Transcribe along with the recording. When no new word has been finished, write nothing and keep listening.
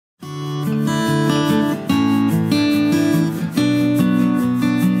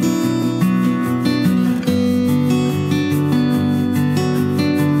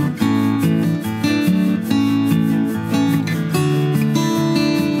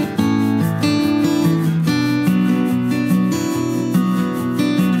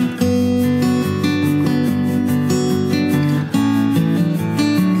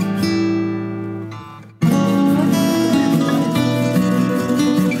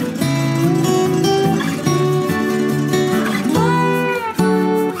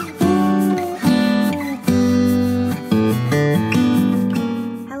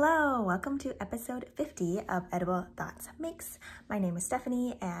of Edible Thoughts Mix. My name is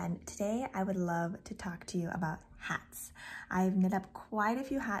Stephanie, and today I would love to talk to you about hats. I've knit up quite a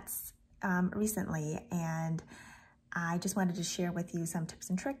few hats recently, and I just wanted to share with you some tips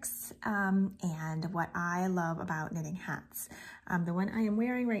and tricks and what I love about knitting hats. The one I am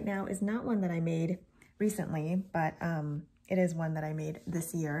wearing right now is not one that I made recently, but it is one that I made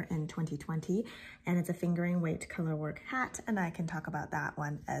this year in 2020, and it's a fingering weight colorwork hat, and I can talk about that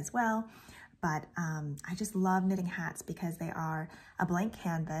one as well. But I just love knitting hats because they are a blank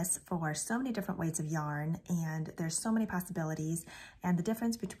canvas for so many different weights of yarn, and there's so many possibilities. And the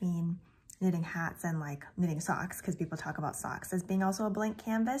difference between knitting hats and like knitting socks, because people talk about socks as being also a blank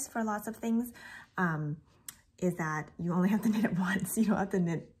canvas for lots of things, is that you only have to knit it once. You don't have to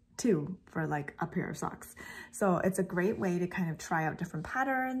knit two for like a pair of socks. So it's a great way to kind of try out different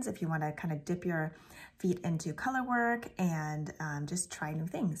patterns if you want to kind of dip your feet into color work and just try new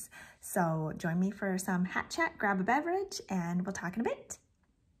things. So join me for some hat chat, grab a beverage, and we'll talk in a bit.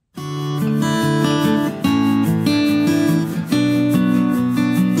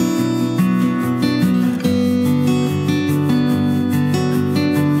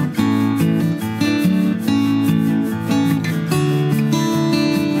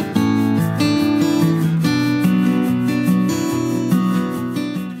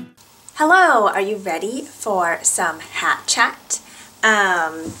 Hello, are you ready for some hat chat?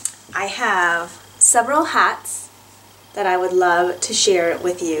 I have several hats that I would love to share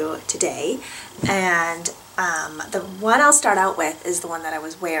with you today, and the one I'll start out with is the one that I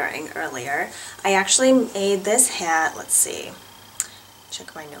was wearing earlier. I actually made this hat, let's see,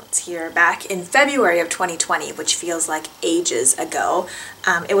 check my notes here, back in February of 2020, which feels like ages ago.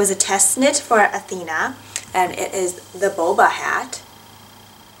 It was a test knit for Athena, and it is the boba hat.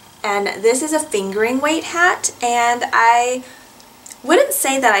 And this is a fingering weight hat, and I wouldn't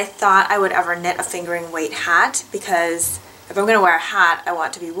say that I thought I would ever knit a fingering weight hat, because if I'm going to wear a hat, I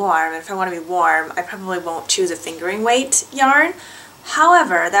want it to be warm, and if I want to be warm, I probably won't choose a fingering weight yarn.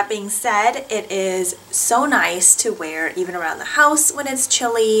 However, that being said, it is so nice to wear even around the house when it's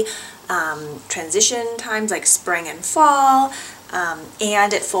chilly, transition times like spring and fall,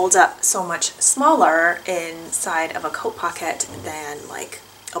 and it folds up so much smaller inside of a coat pocket than like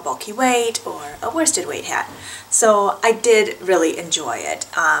a bulky weight or a worsted weight hat. So I did really enjoy it,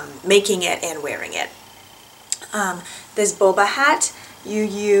 making it and wearing it. This boba hat, you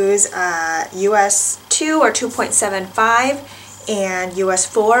use US 2 or 2.75 and US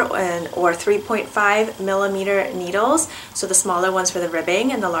 4 or 3.5 millimeter needles. So the smaller one's for the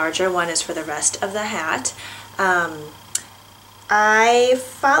ribbing and the larger one is for the rest of the hat.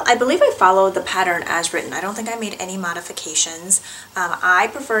 I believe I followed the pattern as written. I don't think I made any modifications. I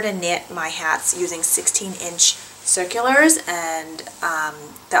prefer to knit my hats using 16-inch circulars, and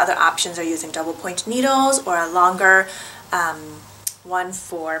the other options are using double point needles or a longer one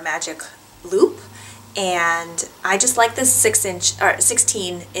for magic loop. And I just like this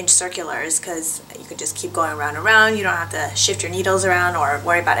 16-inch circulars because you can just keep going around and around. You don't have to shift your needles around or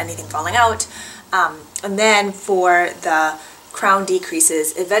worry about anything falling out. And then for the crown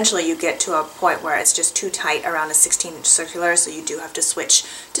decreases, eventually you get to a point where it's just too tight around a 16-inch circular, so you do have to switch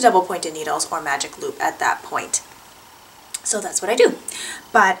to double pointed needles or magic loop at that point. So that's what I do.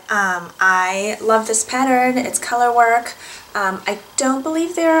 But I love this pattern. It's color work. I don't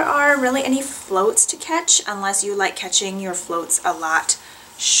believe there are really any floats to catch unless you like catching your floats a lot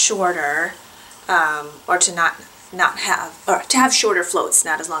shorter, or to have shorter floats,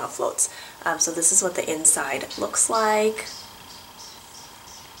 not as long of floats. So this is what the inside looks like.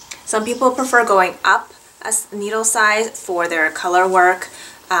 Some people prefer going up a needle size for their color work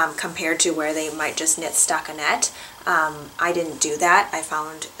compared to where they might just knit stockinette. I didn't do that. I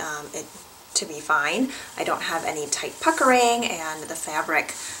found it to be fine. I don't have any tight puckering, and the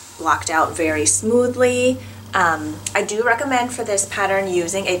fabric blocked out very smoothly. I do recommend for this pattern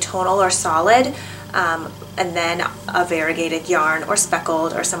using a tonal or solid, and then a variegated yarn or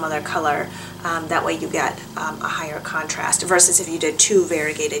speckled or some other color. That way you get a higher contrast, versus if you did two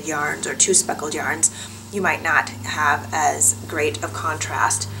variegated yarns or two speckled yarns, you might not have as great of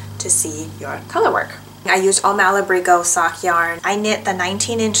contrast to see your color work. I used all Malabrigo sock yarn. I knit the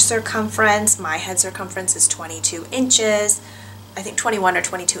 19-inch circumference. My head circumference is 22 inches. I think 21 or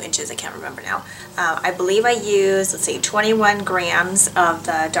 22 inches, I can't remember now. I believe I used, let's see, 21 grams of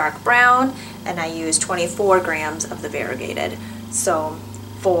the dark brown, and I used 24 grams of the variegated. So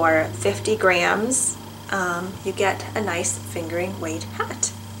for 50 grams, you get a nice fingering weight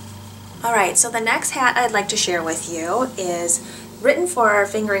hat. Alright, so the next hat I'd like to share with you is written for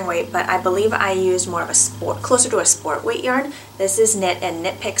fingering weight, but I believe I used more of a closer to a sport weight yarn. This is knit in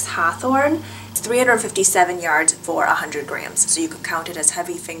Knit Picks Hawthorne. It's 357 yards for 100 grams, so you could count it as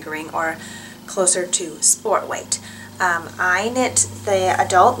heavy fingering or closer to sport weight. I knit the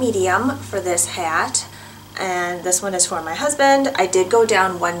adult medium for this hat, and this one is for my husband. I did go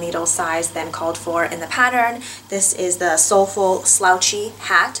down one needle size than called for in the pattern. This is the Soulful Slouchy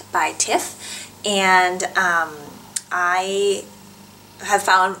Hat by Tiff, and I have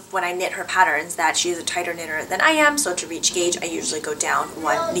found when I knit her patterns that she's a tighter knitter than I am, so to reach gauge I usually go down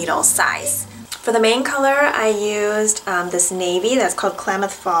one needle size. For the main color I used this navy that's called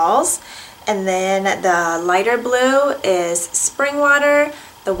Klamath Falls, and then the lighter blue is Springwater,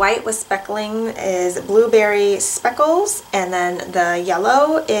 the white with speckling is Blueberry Speckles, and then the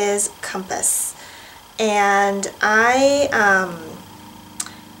yellow is Compass. And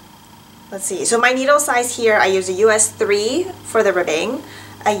let's see, so my needle size here, I use a US 3 for the ribbing,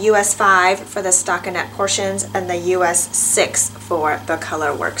 a US 5 for the stockinette portions, and the US 6 for the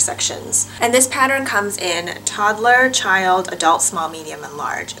color work sections. And this pattern comes in toddler, child, adult, small, medium, and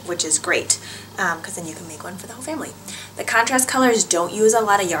large, which is great, because then you can make one for the whole family. The contrast colors don't use a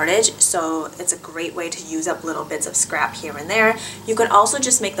lot of yardage, so it's a great way to use up little bits of scrap here and there. You could also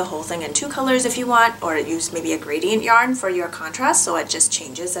just make the whole thing in 2 colors if you want, or use maybe a gradient yarn for your contrast so it just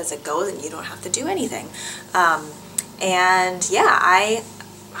changes as it goes and you don't have to do anything. And yeah, I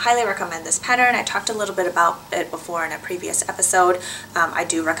highly recommend this pattern. I talked a little bit about it before in a previous episode. I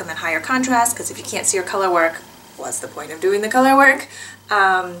do recommend higher contrast because if you can't see your color work, what's the point of doing the color work?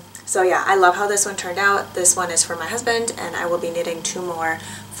 So yeah, I love how this one turned out. This one is for my husband, and I will be knitting 2 more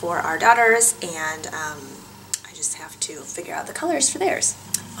for our daughters, and I just have to figure out the colors for theirs.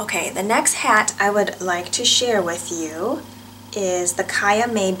 Okay, the next hat I would like to share with you is the Kaya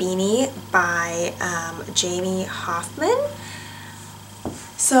May Beanie by Jamie Hoffman.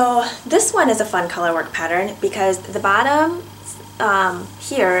 So this one is a fun color work pattern because the bottom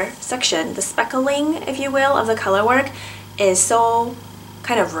here section, the speckling, if you will, of the color work is so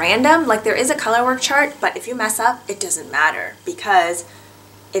kind of random. Like there is a color work chart, but if you mess up, it doesn't matter because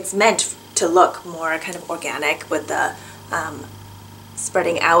it's meant to look more kind of organic with the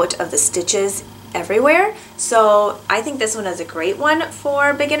spreading out of the stitches everywhere. So I think this one is a great one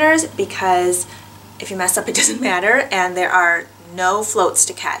for beginners because if you mess up, it doesn't matter, and there are no floats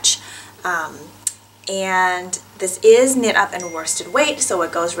to catch. And this is knit up in worsted weight, so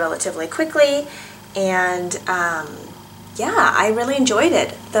it goes relatively quickly, and yeah, I really enjoyed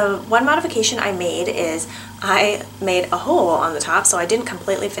it. The one modification I made is I made a hole on the top, so I didn't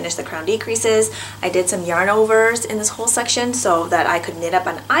completely finish the crown decreases. I did some yarn overs in this whole section so that I could knit up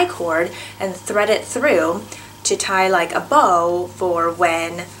an I-cord and thread it through to tie like a bow for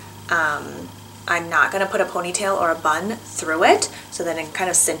when I'm not going to put a ponytail or a bun through it, so then it can kind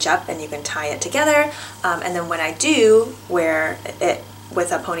of cinch up and you can tie it together. And then when I do wear it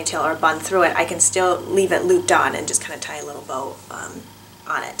with a ponytail or a bun through it, I can still leave it looped on and just kind of tie a little bow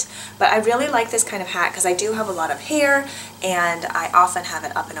on it. But I really like this kind of hat because I do have a lot of hair and I often have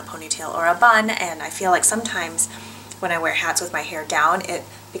it up in a ponytail or a bun, and I feel like sometimes when I wear hats with my hair down,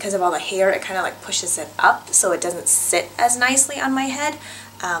 because of all the hair, it kind of like pushes it up so it doesn't sit as nicely on my head.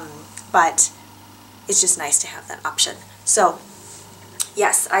 But it's just nice to have that option. So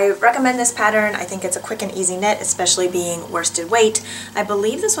yes, I recommend this pattern. I think it's a quick and easy knit, especially being worsted weight. I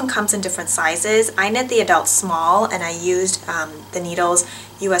believe this one comes in different sizes. I knit the adult small, and I used the needles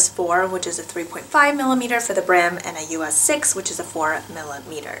US 4, which is a 3.5 millimeter for the brim, and a US 6, which is a 4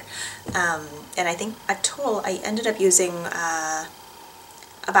 millimeter. And I think a total, I ended up using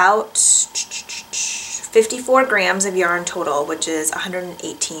about 54 grams of yarn total, which is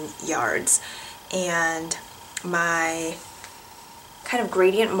 118 yards. And my kind of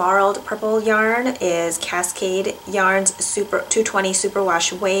gradient marled purple yarn is Cascade Yarns 220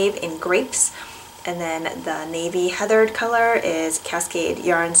 Superwash Wave in Grapes, and then the navy heathered color is Cascade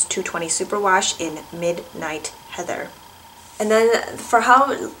Yarns 220 Superwash in Midnight Heather. And then for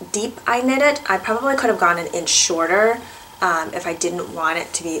how deep I knit it, I probably could have gone an inch shorter if I didn't want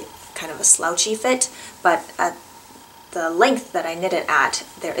it to be kind of a slouchy fit, but at the length that I knit it at,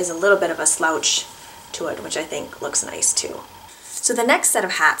 there is a little bit of a slouch to it, which I think looks nice too. So the next set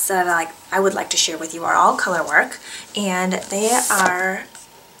of hats that I would like to share with you are all color work, and they are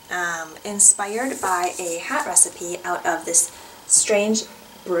inspired by a hat recipe out of this Strange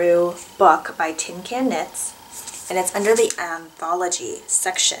Brew book by Tin Can Knits, and it's under the Anthology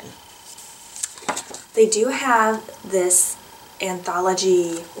section. They do have this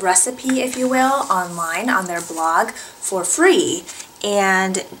anthology recipe, if you will, online on their blog for free,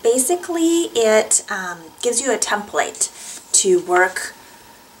 and basically it gives you a template to work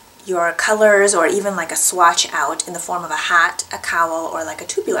your colors or even like a swatch out in the form of a hat, a cowl, or like a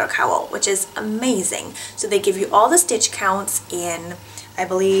tubular cowl, which is amazing. So they give you all the stitch counts in, I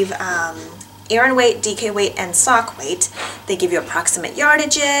believe, Aran weight, DK weight, and sock weight. They give you approximate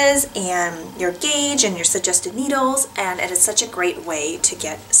yardages and your gauge and your suggested needles, and it is such a great way to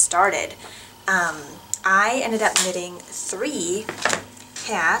get started. I ended up knitting 3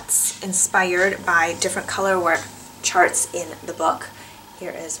 hats inspired by different color work charts in the book.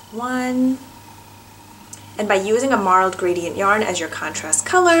 Here is one, and by using a marled gradient yarn as your contrast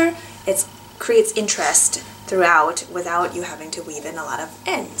color, it creates interest throughout without you having to weave in a lot of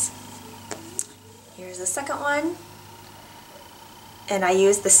ends. Here's the second one, and I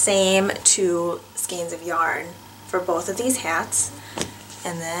used the same 2 skeins of yarn for both of these hats.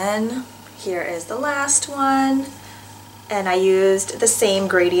 And then here is the last one, and I used the same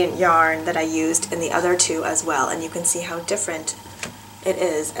gradient yarn that I used in the other 2 as well, and you can see how different it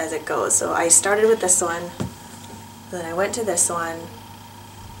is as it goes. So I started with this one, then I went to this one,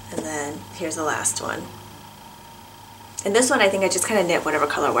 and then here's the last one. And this one I think I just kind of knit whatever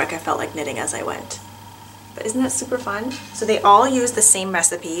color work I felt like knitting as I went. But isn't that super fun? So they all use the same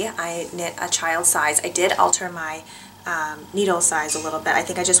recipe. I knit a child size. I did alter my needle size a little bit. I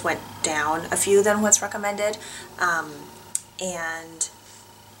think I just went down a few than what's recommended. And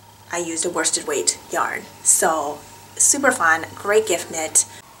I used a worsted weight yarn. So super fun, great gift knit.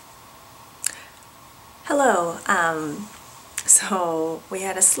 Hello. So we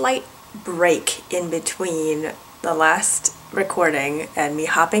had a slight break in between the last recording and me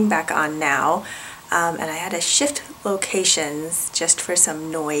hopping back on now. And I had to shift locations just for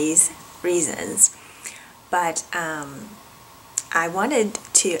some noise reasons. But I wanted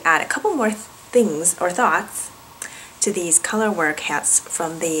to add a couple more things or thoughts to these color work hats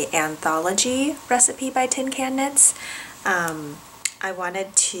from the Anthology recipe by Tin Can Knits. I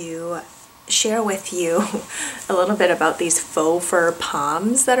wanted to share with you a little bit about these faux fur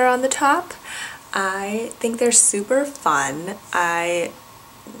poms that are on the top. I think they're super fun. I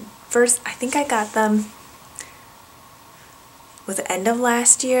think I got them was the end of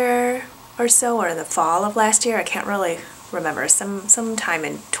last year or so, or in the fall of last year. I can't really remember, sometime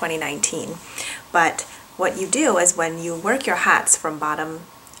in 2019. But what you do is when you work your hats from bottom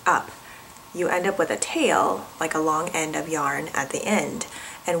up, you end up with a tail, like a long end of yarn at the end.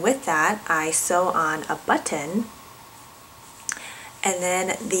 And with that, I sew on a button, and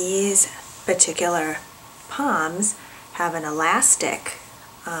then these particular poms have an elastic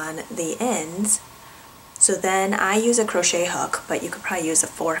on the ends. So then I use a crochet hook, but you could probably use a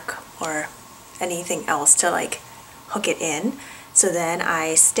fork or anything else to like hook it in. So then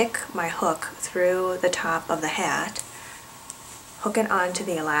I stick my hook through the top of the hat, hook it onto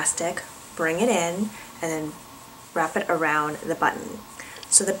the elastic, bring it in, and then wrap it around the button.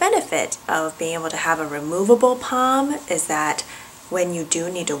 So the benefit of being able to have a removable pom is that when you do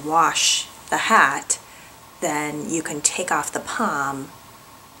need to wash the hat, then you can take off the pom,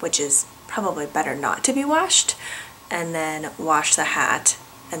 which is probably better not to be washed, and then wash the hat,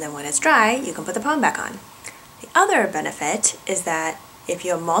 and then when it's dry, you can put the pom back on. The other benefit is that if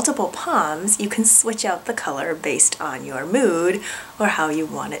you have multiple poms, you can switch out the color based on your mood or how you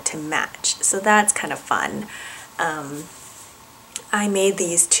want it to match. So that's kind of fun. I made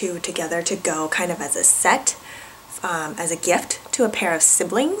these 2 together to go kind of as a set, as a gift to a pair of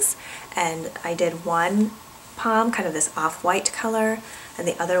siblings, and I did one pom, kind of this off-white color, and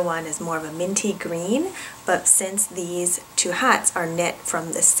the other one is more of a minty green. But since these 2 hats are knit from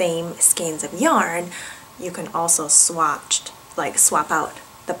the same skeins of yarn, you can also swap out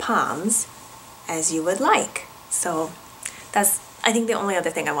the poms as you would like. So that's, I think, the only other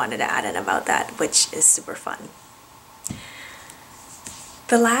thing I wanted to add in about that, which is super fun.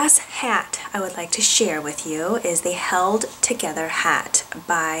 The last hat I would like to share with you is the Held Together hat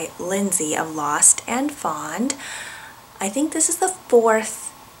by Lindsay of Lost and Fond. I think this is the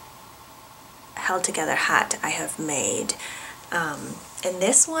 4th Held Together hat I have made. In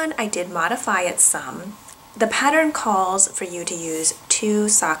this one I did modify it some. The pattern calls for you to use 2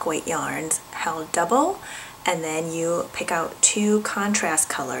 sock weight yarns held double, and then you pick out 2 contrast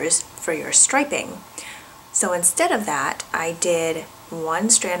colors for your striping. So instead of that, I did 1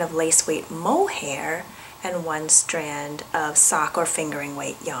 strand of lace weight mohair and 1 strand of sock or fingering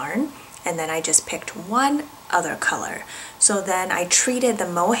weight yarn, and then I just picked 1 other color. So then I treated the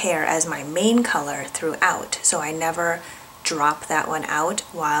mohair as my main color throughout, so I never drop that one out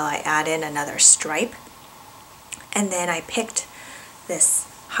while I add in another stripe. And then I picked this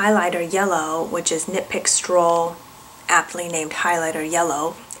highlighter yellow, which is Knit Pick Stroll, aptly named highlighter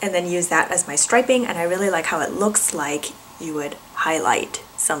yellow, and then use that as my striping, and I really like how it looks like you would highlight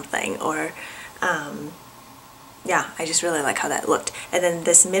something, or yeah, I just really like how that looked. And then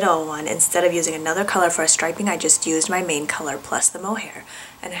this middle one, instead of using another color for a striping, I just used my main color plus the mohair.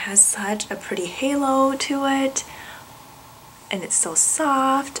 And it has such a pretty halo to it. And it's so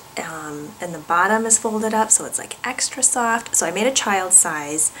soft. And the bottom is folded up, so it's like extra soft. So I made a child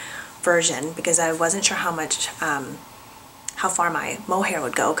size version because I wasn't sure how much, how far my mohair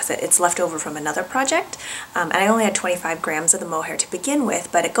would go, because it's left over from another project. And I only had 25 grams of the mohair to begin with,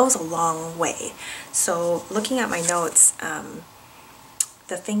 but it goes a long way. So looking at my notes,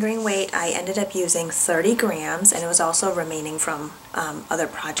 the fingering weight, I ended up using 30 grams, and it was also remaining from other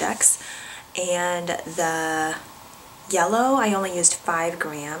projects. And the yellow, I only used 5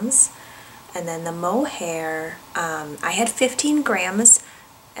 grams. And then the mohair, I had 15 grams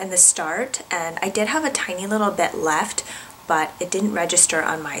in the start, and I did have a tiny little bit left, but it didn't register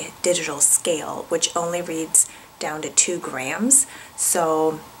on my digital scale, which only reads down to 2 grams.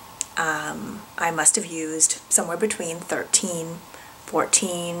 So I must have used somewhere between 13,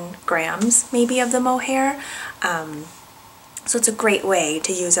 14 grams maybe of the mohair. So it's a great way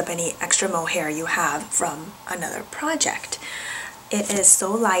to use up any extra mohair you have from another project. It is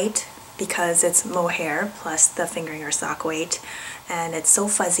so light because it's mohair plus the fingering or sock weight, and it's so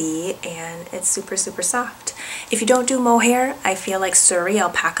fuzzy and it's super, super soft. If you don't do mohair, I feel like Surrey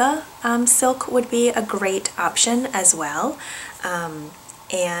alpaca silk would be a great option as well.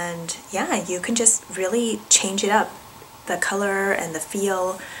 And yeah, you can just really change it up, the color and the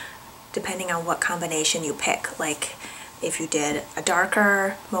feel, depending on what combination you pick. Like if you did a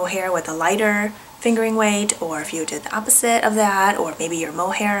darker mohair with a lighter fingering weight, or if you did the opposite of that, or maybe your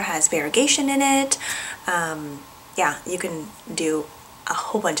mohair has variegation in it. Yeah, you can do a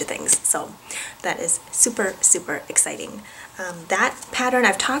whole bunch of things. So that is super, super exciting. That pattern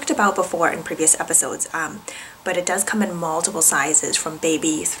I've talked about before in previous episodes, but it does come in multiple sizes, from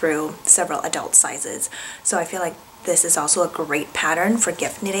baby through several adult sizes. So I feel like this is also a great pattern for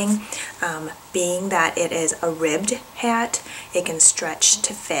gift knitting. Being that it is a ribbed hat, it can stretch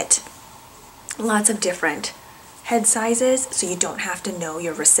to fit lots of different head sizes, so you don't have to know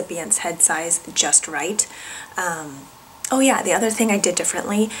your recipient's head size just right. Oh yeah, the other thing I did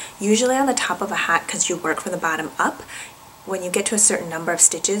differently, usually on the top of a hat, because you work from the bottom up, when you get to a certain number of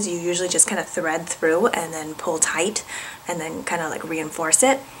stitches, you usually just kind of thread through and then pull tight and then kind of like reinforce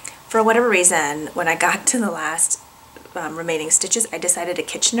it. For whatever reason, when I got to the last remaining stitches, I decided to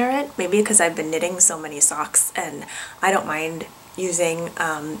Kitchener it, maybe because I've been knitting so many socks and I don't mind using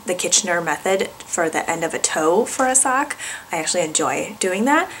the Kitchener method for the end of a toe for a sock. I actually enjoy doing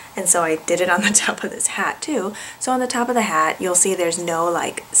that, and so I did it on the top of this hat too. So on the top of the hat, you'll see there's no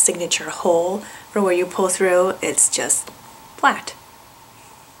like signature hole for where you pull through, it's just flat.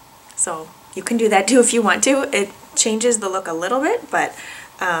 So you can do that too if you want to. It changes the look a little bit, but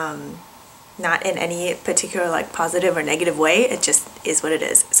not in any particular like positive or negative way. It just is what it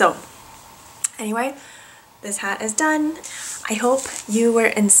is. So anyway, this hat is done. I hope you were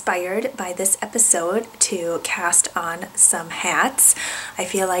inspired by this episode to cast on some hats. I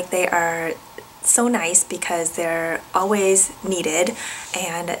feel like they are so nice because they're always needed,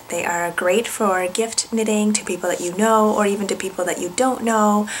 and they are great for gift knitting to people that you know, or even to people that you don't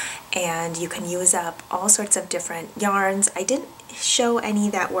know, and you can use up all sorts of different yarns. I didn't show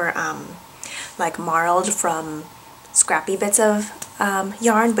any that were like marled from scrappy bits of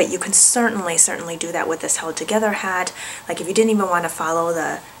yarn, but you can certainly do that with this held together hat. Like if you didn't even want to follow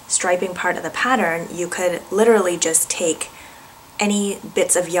the striping part of the pattern, you could literally just take any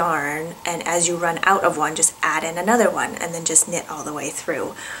bits of yarn, and as you run out of one, just add in another one and then just knit all the way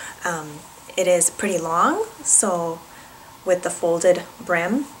through. It is pretty long, so with the folded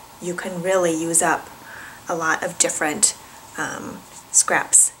brim, you can really use up a lot of different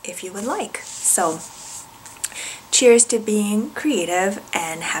scraps if you would like. So cheers to being creative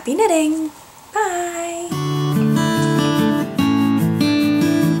and happy knitting. Bye!